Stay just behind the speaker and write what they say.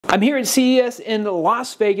I'm here at CES in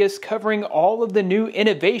Las Vegas covering all of the new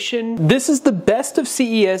innovation. This is the best of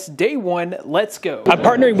CES day one. Let's go. I'm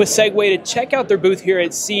partnering with Segway to check out their booth here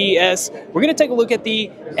at CES. We're going to take a look at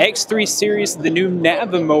the X3 series, the new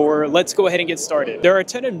Navimower. Let's go ahead and get started. There are a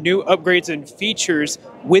ton of new upgrades and features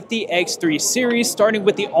with the X3 series, starting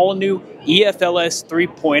with the all-new EFLS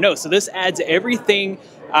 3.0. So this adds everything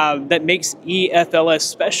that makes EFLS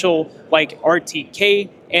special, like RTK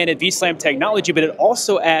and a VSLAM technology, but it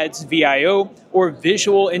also adds VIO, or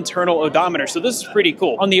Visual Internal Odometer. So this is pretty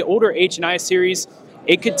cool. On the older H&I series,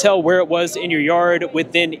 it could tell where it was in your yard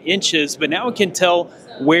within inches, but now it can tell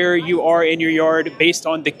where you are in your yard based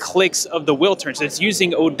on the clicks of the wheel turns. So it's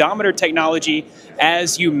using odometer technology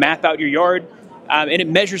as you map out your yard, and it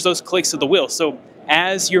measures those clicks of the wheel. So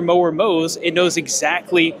as your mower mows, it knows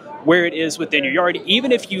exactly where it is within your yard.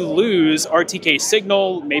 Even if you lose RTK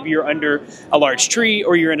signal, maybe you're under a large tree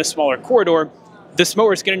or you're in a smaller corridor, this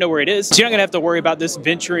mower is going to know where it is, so you're not going to have to worry about this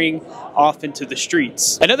venturing off into the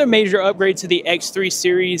streets. Another major upgrade to the X3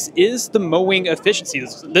 series is the mowing efficiency.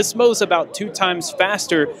 This mows about 2 times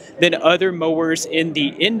faster than other mowers in the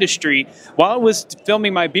industry. While I was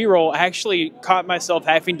filming my B-roll, I actually caught myself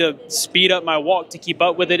having to speed up my walk to keep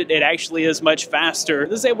up with it. It actually is much faster.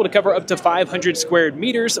 This is able to cover up to 500 square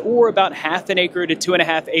meters, or about half an acre to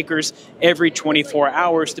 2.5 acres every 24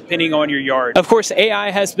 hours, depending on your yard. Of course,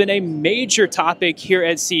 AI has been a major topic here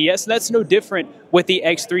at CES, and that's no different with the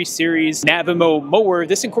X3 series Navimower mower.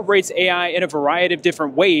 This incorporates AI in a variety of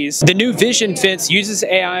different ways. The new Vision Fence uses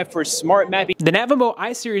AI for smart mapping. The Navimower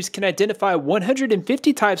I series can identify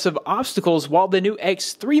 150 types of obstacles, while the new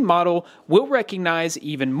X3 model will recognize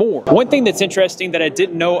even more. One thing that's interesting that I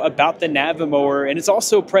didn't know about the Navimower, and it's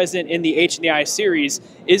also present in the H and the I series,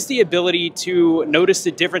 is the ability to notice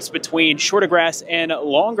the difference between shorter grass and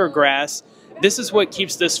longer grass. This is what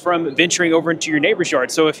keeps this from venturing over into your neighbor's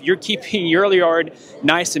yard. So if you're keeping your yard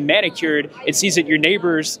nice and manicured, it sees that your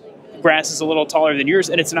neighbor's grass is a little taller than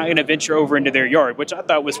yours, and it's not going to venture over into their yard, which I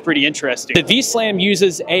thought was pretty interesting. The VSLAM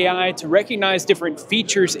uses AI to recognize different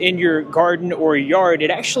features in your garden or yard.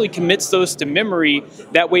 It actually commits those to memory.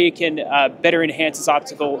 That way it can better enhance its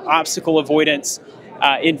obstacle avoidance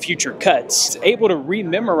in future cuts. It's able to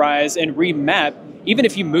rememorize and remap even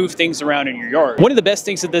if you move things around in your yard. One of the best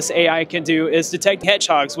things that this AI can do is detect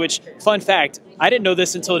hedgehogs, which, fun fact, I didn't know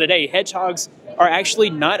this until today. Hedgehogs are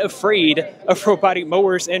actually not afraid of robotic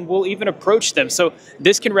mowers and will even approach them. So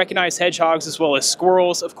this can recognize hedgehogs as well as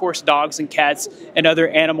squirrels, of course, dogs and cats and other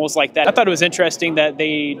animals like that. I thought it was interesting that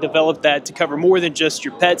they developed that to cover more than just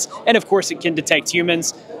your pets. And of course, it can detect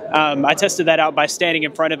humans. I tested that out by standing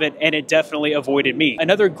in front of it, and it definitely avoided me.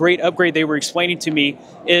 Another great upgrade they were explaining to me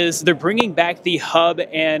is they're bringing back the hub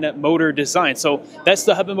and motor design. So that's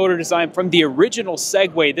the hub and motor design from the original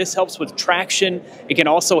Segway. This helps with traction. It can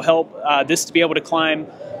also help this to be able to climb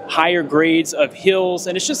higher grades of hills,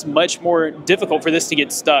 and it's just much more difficult for this to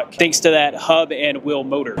get stuck thanks to that hub and wheel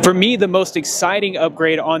motor. For me, the most exciting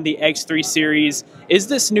upgrade on the X3 series is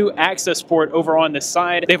this new access port over on the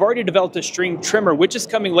side. They've already developed a string trimmer, which is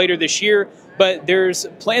coming later this year, but there's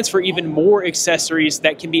plans for even more accessories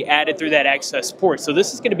that can be added through that access port. So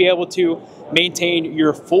this is going to be able to maintain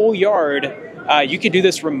your full yard. You can do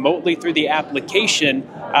this remotely through the application.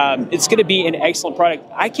 It's going to be an excellent product.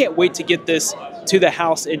 I can't wait to get this to the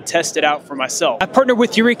house and test it out for myself. I partnered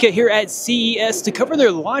with Eureka here at CES to cover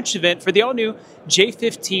their launch event for the all-new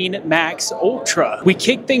J15 Max Ultra. We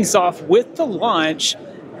kicked things off with the launch,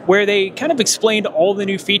 where they kind of explained all the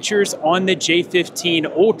new features on the J15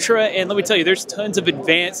 Ultra, and let me tell you, there's tons of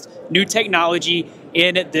advanced new technology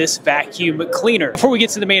in this vacuum cleaner. Before we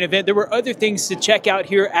get to the main event, there were other things to check out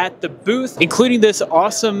here at the booth, including this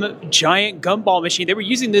awesome giant gumball machine. They were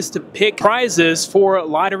using this to pick prizes for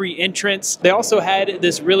lottery entrants. They also had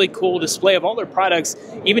this really cool display of all their products,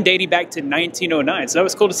 even dating back to 1909. So that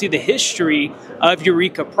was cool to see the history of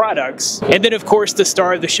Eureka products. And then, of course, the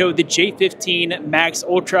star of the show, the J15 Max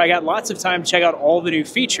Ultra. I got lots of time to check out all the new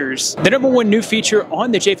features. The number one new feature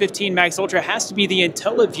on the J15 Max Ultra has to be the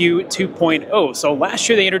IntelliView 2.0. So last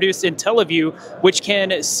year they introduced IntelliView, which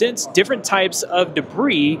can sense different types of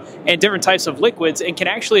debris and different types of liquids and can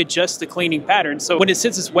actually adjust the cleaning pattern. So when it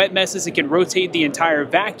senses wet messes, it can rotate the entire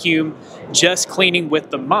vacuum, just cleaning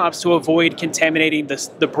with the mops to avoid contaminating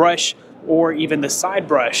the brush or even the side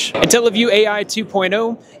brush. IntelliView AI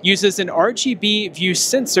 2.0 uses an RGB view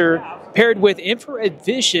sensor paired with infrared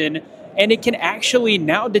vision, and it can actually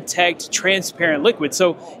now detect transparent liquid.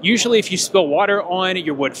 So usually if you spill water on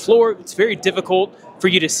your wood floor, it's very difficult for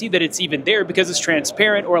you to see that it's even there because it's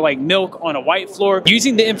transparent, or like milk on a white floor.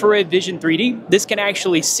 Using the infrared vision 3D, this can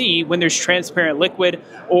actually see when there's transparent liquid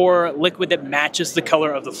or liquid that matches the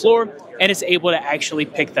color of the floor, and it's able to actually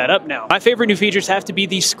pick that up now. My favorite new features have to be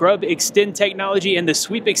the Scrub Extend technology and the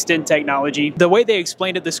Sweep Extend technology. The way they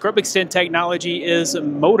explained it, the Scrub Extend technology is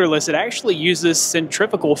motorless. It actually uses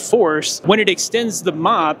centrifugal force. When it extends the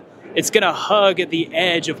mop, it's going to hug the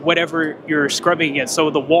edge of whatever you're scrubbing against. So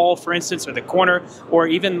the wall, for instance, or the corner, or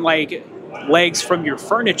even like legs from your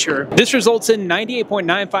furniture. This results in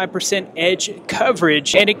 98.95% edge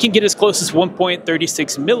coverage, and it can get as close as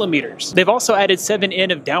 1.36 millimeters. They've also added 7N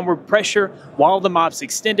of downward pressure while the mop's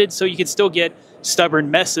extended, so you can still get stubborn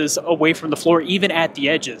messes away from the floor, even at the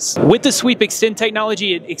edges. With the Sweep Extend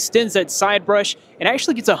technology, it extends that side brush and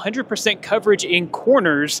actually gets 100% coverage in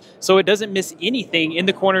corners, so it doesn't miss anything in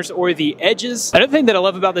the corners or the edges. Another thing that I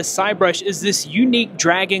love about this side brush is this unique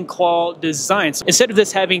dragon claw design. So instead of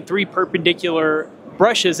this having 3 perpendicular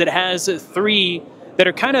brushes, it has 3 that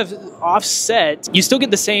are kind of offset. You still get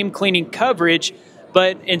the same cleaning coverage,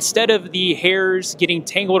 but instead of the hairs getting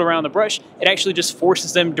tangled around the brush, it actually just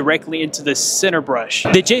forces them directly into the center brush.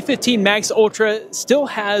 The J15 Max Ultra still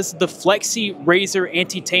has the Flexi Razor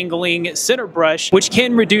Anti-Tangling Center Brush, which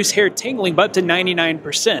can reduce hair tangling by up to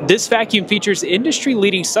 99%. This vacuum features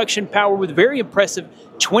industry-leading suction power with very impressive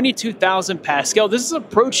 22,000 Pascal. This is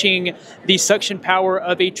approaching the suction power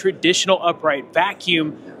of a traditional upright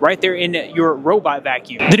vacuum right there in your robot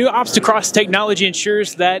vacuum. The new Obstacross technology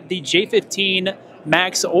ensures that the J15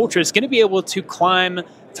 Max Ultra is going to be able to climb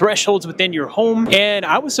thresholds within your home, and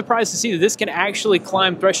I was surprised to see that this can actually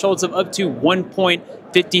climb thresholds of up to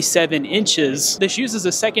 1.57 inches. This uses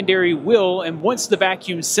a secondary wheel, and once the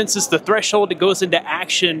vacuum senses the threshold, it goes into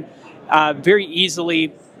action very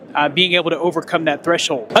easily, being able to overcome that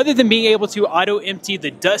threshold. Other than being able to auto-empty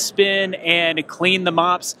the dustbin and clean the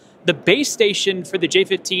mops, the base station for the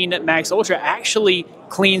J15 Max Ultra actually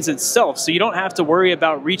cleans itself, so you don't have to worry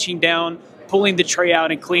about reaching down, pulling the tray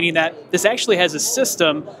out and cleaning that. This actually has a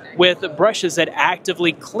system with brushes that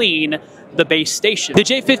actively clean the base station. The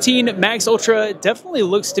J15 Max Ultra definitely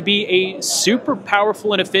looks to be a super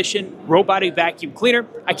powerful and efficient robotic vacuum cleaner.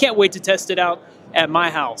 I can't wait to test it out at my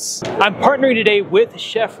house. I'm partnering today with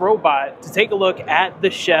Chefrobot to take a look at the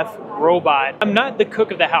Chefrobot. I'm not the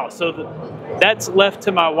cook of the house, so that's left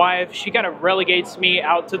to my wife. She kind of relegates me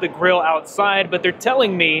out to the grill outside, but they're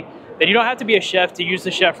telling me that you don't have to be a chef to use the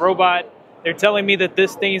Chefrobot. They're telling me that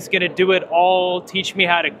this thing's gonna do it all, teach me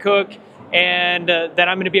how to cook, and that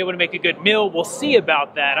I'm gonna be able to make a good meal. We'll see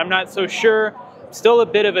about that. I'm not so sure. Still a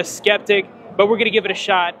bit of a skeptic, but we're gonna give it a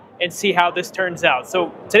shot and see how this turns out.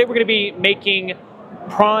 So today we're gonna be making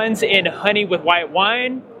prawns in honey with white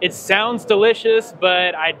wine. It sounds delicious,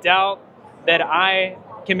 but I doubt that I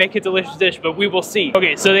can make a delicious dish, but we will see.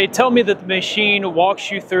 Okay, so they tell me that the machine walks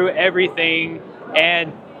you through everything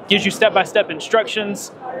and gives you step-by-step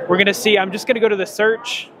instructions. We're gonna see. I'm just gonna go to the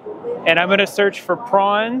search, and I'm gonna search for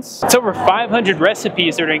prawns. It's over 500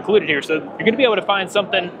 recipes that are included here, so you're gonna be able to find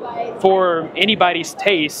something for anybody's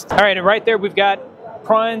taste. All right, and right there we've got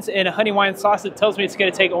prawns in a honey wine sauce. It tells me it's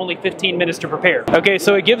gonna take only 15 minutes to prepare. Okay,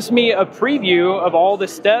 so it gives me a preview of all the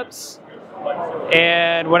steps,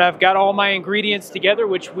 and when I've got all my ingredients together,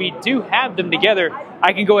 which we do have them together,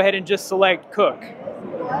 I can go ahead and just select cook.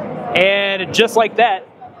 And just like that,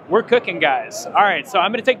 we're cooking, guys. All right, so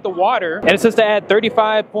I'm gonna take the water, and it says to add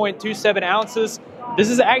 35.27 ounces. This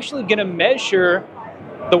is actually gonna measure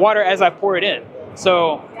the water as I pour it in.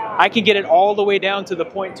 So I can get it all the way down to the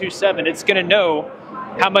 0.27. It's gonna know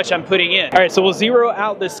how much I'm putting in. All right, so we'll zero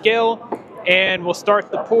out the scale and we'll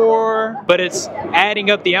start the pour, but it's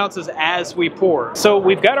adding up the ounces as we pour. So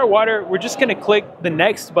we've got our water. We're just gonna click the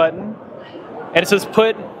next button, and it says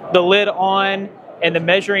put the lid on and the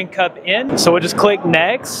measuring cup in. So we'll just click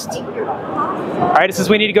next. All right, it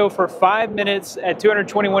says we need to go for 5 minutes at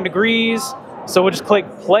 221 degrees. So we'll just click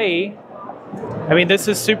play. I mean, this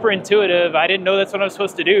is super intuitive. I didn't know that's what I was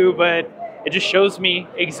supposed to do, but it just shows me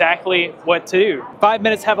exactly what to do. 5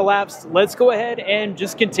 minutes have elapsed. Let's go ahead and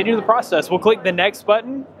just continue the process. We'll click the next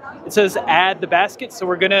button. It says add the basket. So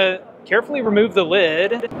we're gonna carefully remove the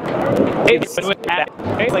lid.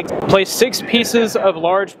 Place 6 pieces of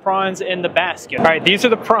large prawns in the basket. All right, these are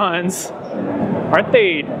the prawns. Aren't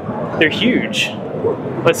they? They're huge.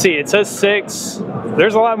 Let's see, it says 6.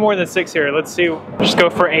 There's a lot more than 6 here. Let's see, just go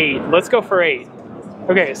for 8. Let's go for 8.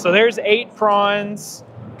 Okay, so there's 8 prawns,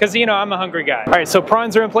 because you know, I'm a hungry guy. All right, so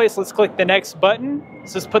prawns are in place. Let's click the next button.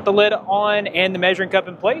 Let's just put the lid on and the measuring cup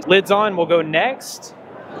in place. Lid's on, we'll go next.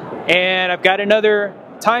 And I've got another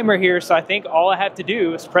timer here, so I think all I have to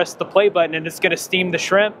do is press the play button and it's gonna steam the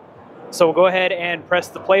shrimp So we'll go ahead and press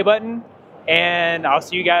the play button, and I'll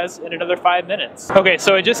see you guys in another 5 minutes. Okay,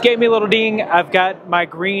 so it just gave me a little ding. I've got my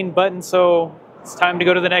green button, so it's time to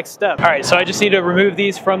go to the next step. All right, so I just need to remove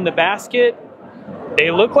these from the basket.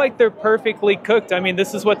 They look like they're perfectly cooked. I mean,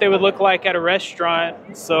 this is what they would look like at a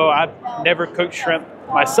restaurant, so I've never cooked shrimp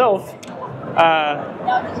myself,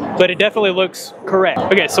 but it definitely looks correct.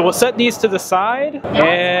 Okay, so we'll set these to the side,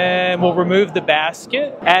 and we'll remove the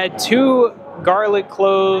basket. Add 2 garlic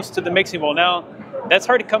cloves to the mixing bowl. Now, that's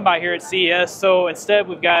hard to come by here at CES, so instead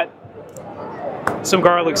we've got some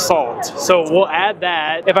garlic salt. So we'll add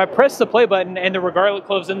that. If I press the play button and there were garlic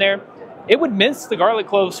cloves in there, it would mince the garlic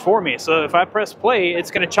cloves for me. So if I press play,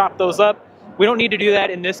 it's gonna chop those up. We don't need to do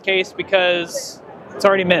that in this case because it's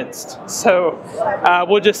already minced. So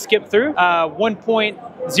we'll just skip through.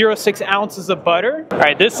 1.06 ounces of butter. All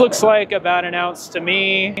right, this looks like about an ounce to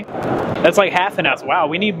me. That's like half an ounce. Wow,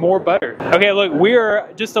 we need more butter. Okay, look, we're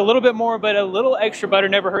just a little bit more, but a little extra butter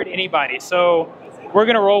never hurt anybody. So we're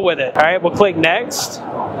gonna roll with it. All right, we'll click next.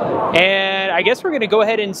 And I guess we're gonna go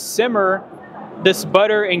ahead and simmer this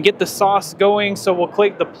butter and get the sauce going. So we'll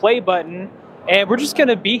click the play button, and we're just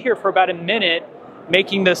gonna be here for about a minute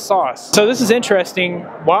making this sauce. So this is interesting.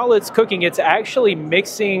 While it's cooking, it's actually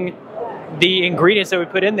mixing the ingredients that we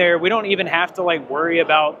put in there. We don't even have to like worry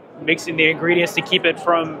about mixing the ingredients to keep it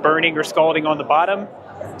from burning or scalding on the bottom.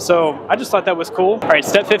 So I just thought that was cool. All right,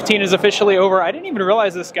 step 15 is officially over. I didn't even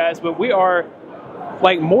realize this, guys, but we are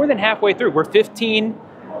like more than halfway through. We're 15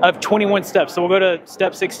 of 21 steps. So we'll go to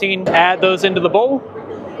step 16, add those into the bowl.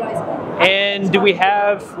 And we've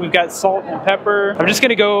got salt and pepper. I'm just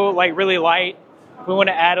gonna go like really light. If we want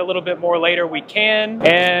to add a little bit more later, we can.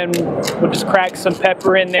 And we'll just crack some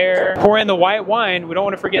pepper in there. Pour in the white wine. We don't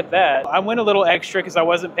want to forget that. I went a little extra because I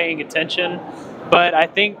wasn't paying attention. But I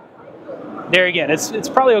think, there again, it's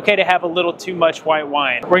probably okay to have a little too much white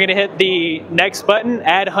wine. We're going to hit the next button,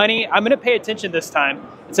 add honey. I'm going to pay attention this time.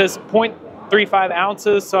 It says 0.35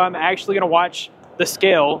 ounces, so I'm actually going to watch the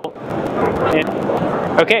scale.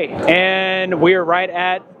 Okay, and we are right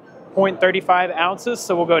at 0.35 ounces,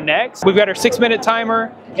 so we'll go next. We've got our 6-minute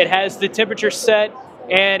timer. It has the temperature set,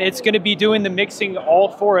 and it's going to be doing the mixing all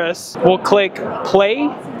for us. We'll click play,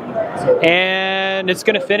 and it's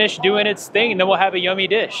going to finish doing its thing, and then we'll have a yummy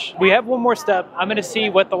dish. We have one more step. I'm going to see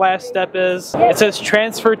what the last step is. It says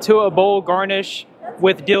transfer to a bowl, garnish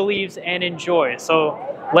with dill leaves, and enjoy. So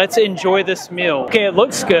let's enjoy this meal. Okay, it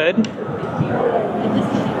looks good.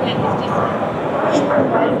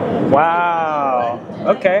 Wow.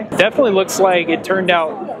 Okay. Definitely looks like it turned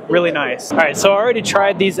out really nice. All right, so I already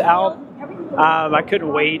tried these out. I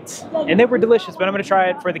couldn't wait. And they were delicious, but I'm going to try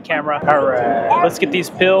it for the camera. All right, let's get these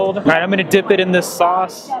peeled. All right, I'm going to dip it in this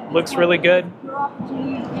sauce. Looks really good.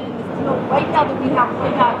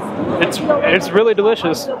 It's really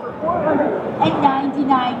delicious.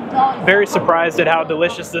 Very surprised at how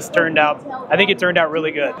delicious this turned out. I think it turned out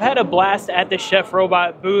really good. I've had a blast at the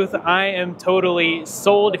Chefrobot booth. I am totally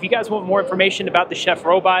sold. If you guys want more information about the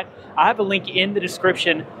Chefrobot, I have a link in the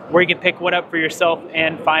description where you can pick one up for yourself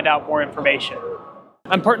and find out more information.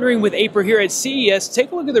 I'm partnering with Aiper here at CES.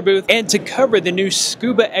 Take a look at their booth, and to cover the new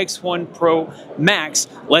Scuba X1 Pro Max,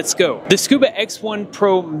 let's go. The Scuba X1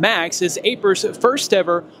 Pro Max is Aiper's first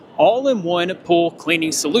ever all-in-one pool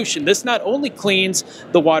cleaning solution. This not only cleans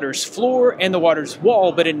the water's floor and the water's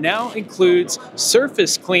wall, but it now includes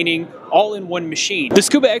surface cleaning all in one machine. The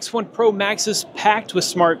Scuba X1 Pro Max is packed with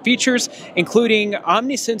smart features, including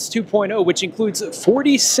OmniSense 2.0, which includes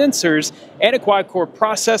 40 sensors and a quad-core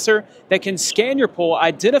processor that can scan your pool,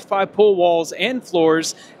 identify pool walls and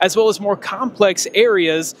floors, as well as more complex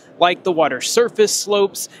areas like the water surface,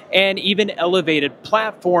 slopes, and even elevated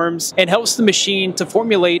platforms, and helps the machine to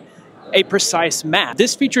formulate a precise map.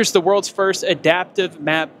 This features the world's first adaptive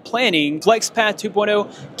map planning. FlexPath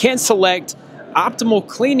 2.0 can select optimal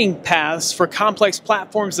cleaning paths for complex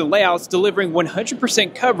platforms and layouts, delivering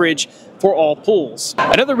 100% coverage for all pools.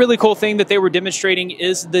 Another really cool thing that they were demonstrating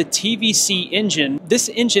is the TVC engine. This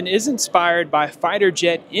engine is inspired by fighter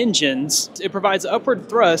jet engines. It provides upward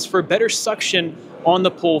thrust for better suction on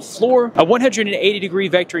the pool floor, a 180-degree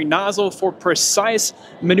vectoring nozzle for precise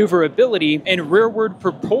maneuverability, and rearward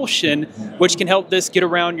propulsion, which can help this get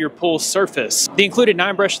around your pool surface. The included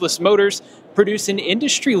 9 brushless motors produce an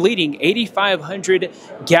industry-leading 8,500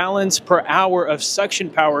 gallons per hour of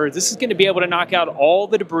suction power. This is going to be able to knock out all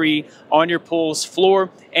the debris on your pool's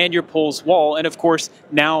floor and your pool's wall, and of course,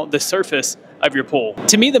 now the surface of your pool.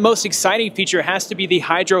 To me, the most exciting feature has to be the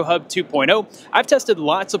Hydro Hub 2.0. I've tested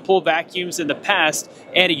lots of pool vacuums in the past,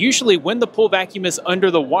 and usually when the pool vacuum is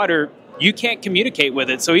under the water, you can't communicate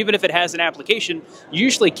with it. So even if it has an application, you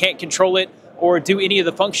usually can't control it or do any of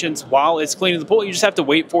the functions while it's cleaning the pool. You just have to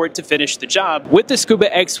wait for it to finish the job. With the Scuba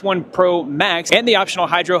X1 Pro Max and the optional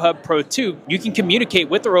Hydro Hub Pro 2, you can communicate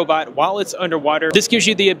with the robot while it's underwater. This gives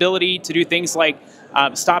you the ability to do things like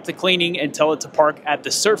stop the cleaning and tell it to park at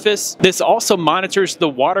the surface. This also monitors the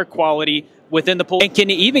water quality within the pool and can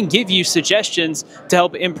even give you suggestions to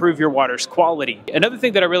help improve your water's quality. Another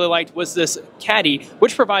thing that I really liked was this caddy,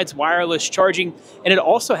 which provides wireless charging, and it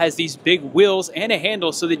also has these big wheels and a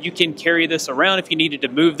handle so that you can carry this around if you needed to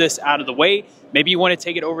move this out of the way. Maybe you want to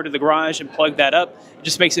take it over to the garage and plug that up. It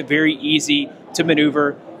just makes it very easy to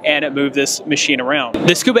maneuver and move this machine around.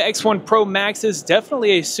 The Scuba X1 Pro Max is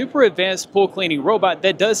definitely a super advanced pool cleaning robot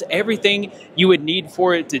that does everything you would need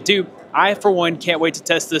for it to do. I, for one, can't wait to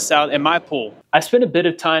test this out in my pool. I spent a bit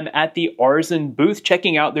of time at the Arzen booth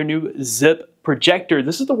checking out their new Zip projector.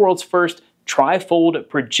 This is the world's first tri-fold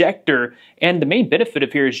projector, and the main benefit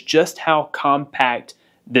of here is just how compact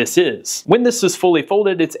this is. When this is fully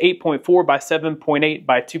folded, it's 8.4 by 7.8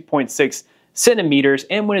 by 2.6 centimeters,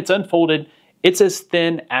 and when it's unfolded, it's as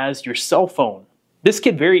thin as your cell phone. This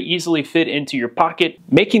could very easily fit into your pocket,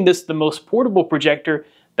 making this the most portable projector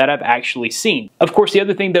that I've actually seen. Of course, the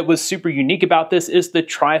other thing that was super unique about this is the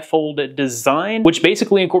tri-fold design, which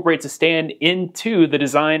basically incorporates a stand into the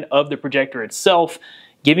design of the projector itself,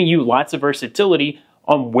 giving you lots of versatility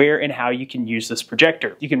on where and how you can use this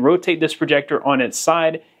projector. You can rotate this projector on its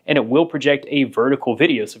side and it will project a vertical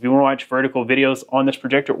video. So if you want to watch vertical videos on this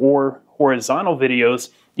projector or horizontal videos,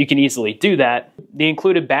 you can easily do that. The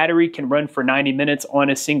included battery can run for 90 minutes on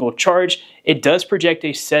a single charge. It does project a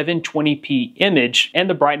 720p image, and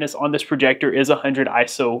the brightness on this projector is 100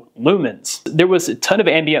 ISO lumens. There was a ton of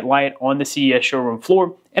ambient light on the CES showroom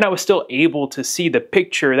floor, and I was still able to see the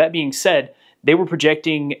picture. That being said, they were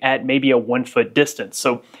projecting at maybe a 1 foot distance.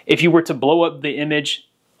 So if you were to blow up the image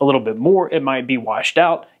a little bit more, it might be washed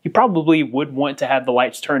out. You probably would want to have the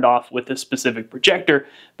lights turned off with this specific projector,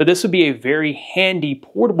 but this would be a very handy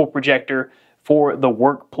portable projector for the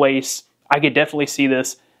workplace. I could definitely see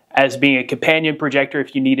this as being a companion projector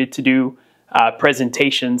if you needed to do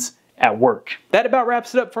presentations at work. That about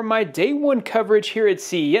wraps it up for my day one coverage here at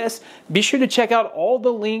CES. Be sure to check out all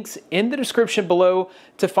the links in the description below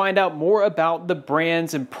to find out more about the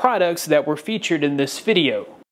brands and products that were featured in this video.